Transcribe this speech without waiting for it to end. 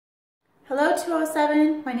Hello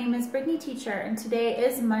 207, my name is Brittany Teacher and today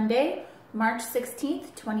is Monday, March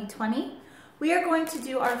 16th, 2020. We are going to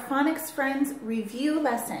do our Phonics Friends review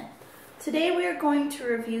lesson. Today we are going to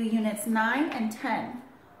review units 9 and 10.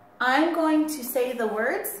 I'm going to say the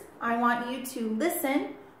words. I want you to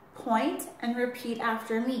listen, point, and repeat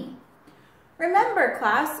after me. Remember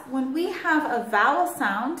class, when we have a vowel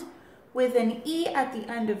sound with an E at the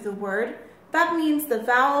end of the word, that means the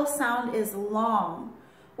vowel sound is long.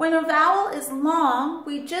 When a vowel is long,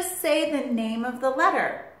 we just say the name of the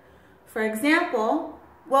letter. For example,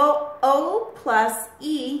 well, O plus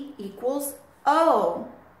E equals O.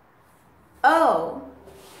 O.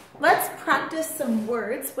 Let's practice some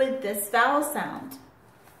words with this vowel sound.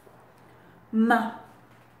 M.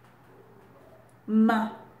 M.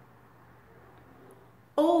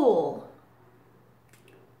 Ol.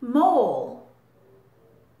 Mole.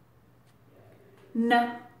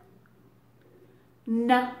 N.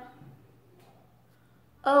 N.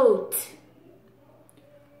 Oat.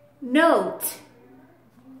 Note.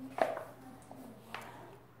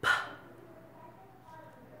 P.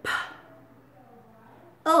 P.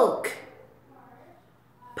 Oak.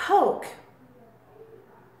 Poke.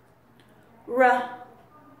 R.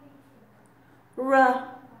 R.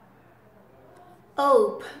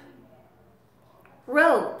 Ope.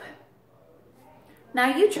 Rope.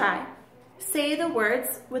 Now you try. Say the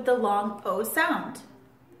words with the long O sound.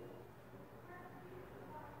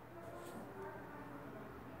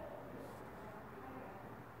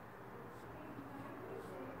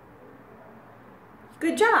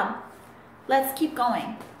 Good job. Let's keep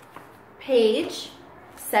going. Page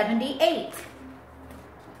 78.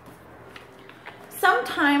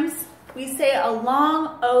 Sometimes we say a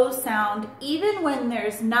long O sound even when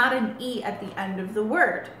there's not an E at the end of the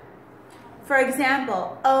word. For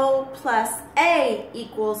example, O plus A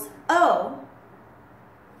equals O.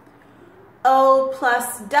 O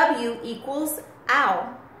plus W equals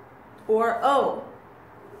ow or O.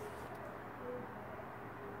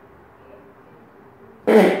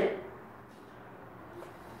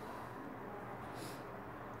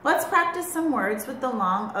 Let's practice some words with the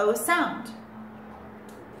long O sound.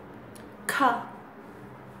 K.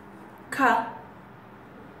 K.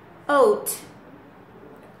 Oat.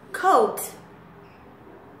 Coat.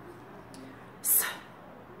 S.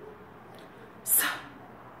 S.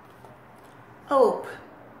 Ope.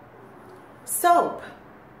 Soap.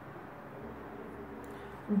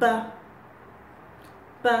 B.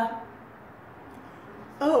 B.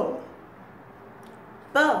 O.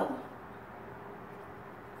 Bow.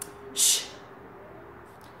 Sh.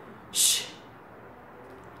 Sh.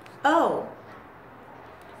 O.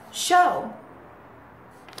 Show.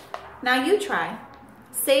 Now you try.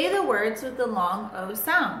 Say the words with the long O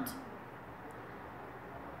sound.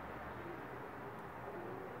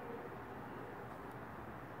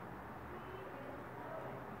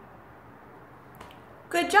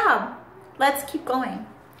 Good job. Let's keep going.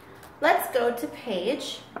 Let's go to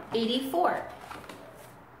page 84.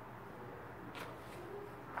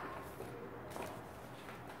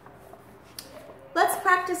 Let's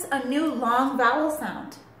practice a new long vowel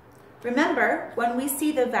sound. Remember, when we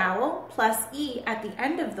see the vowel plus E at the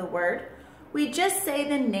end of the word, we just say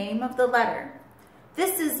the name of the letter.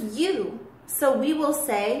 This is U, so we will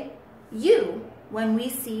say U when we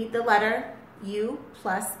see the letter U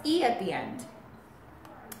plus E at the end.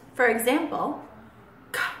 For example,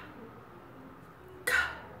 K. K.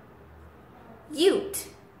 Ute.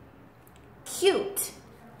 Cute.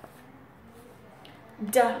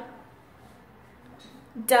 D.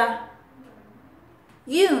 D.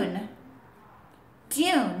 Yoon.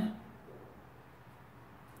 Dune.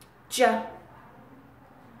 J.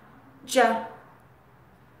 J.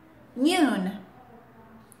 Noon.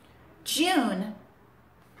 June.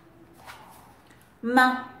 M.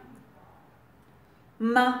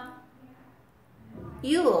 M.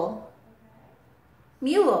 Yule.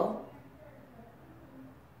 Mule.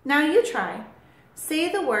 Now you try.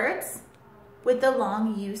 Say the words with the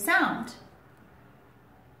long U sound.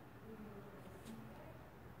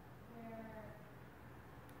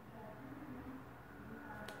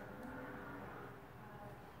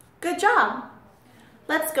 Good job.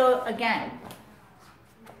 Let's go again.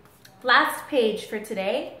 Last page for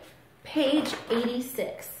today, page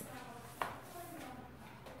 86.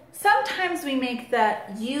 Sometimes we make the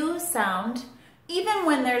U sound even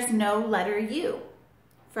when there's no letter U.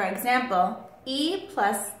 For example, E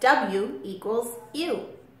plus W equals U.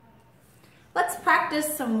 Let's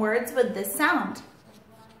practice some words with this sound.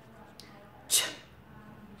 Ch.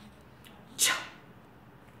 Ch.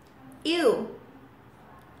 Ew.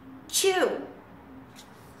 Chew.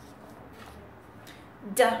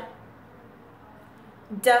 D.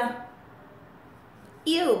 D,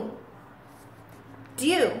 ew,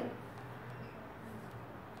 dew,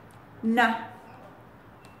 n,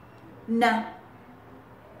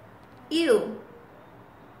 ew,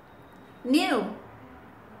 new,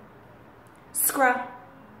 scra,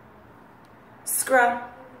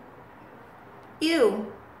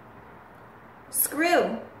 ew,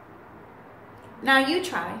 screw. Now you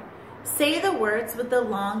try. Say the words with the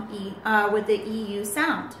long E, with the EU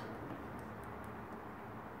sound.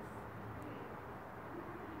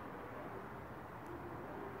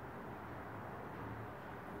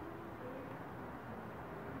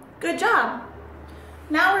 Good job.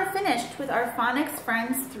 Now we're finished with our Phonics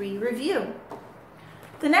Friends 3 review.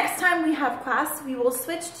 The next time we have class, we will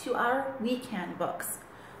switch to our We Can books.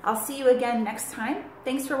 I'll see you again next time.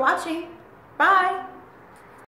 Thanks for watching. Bye.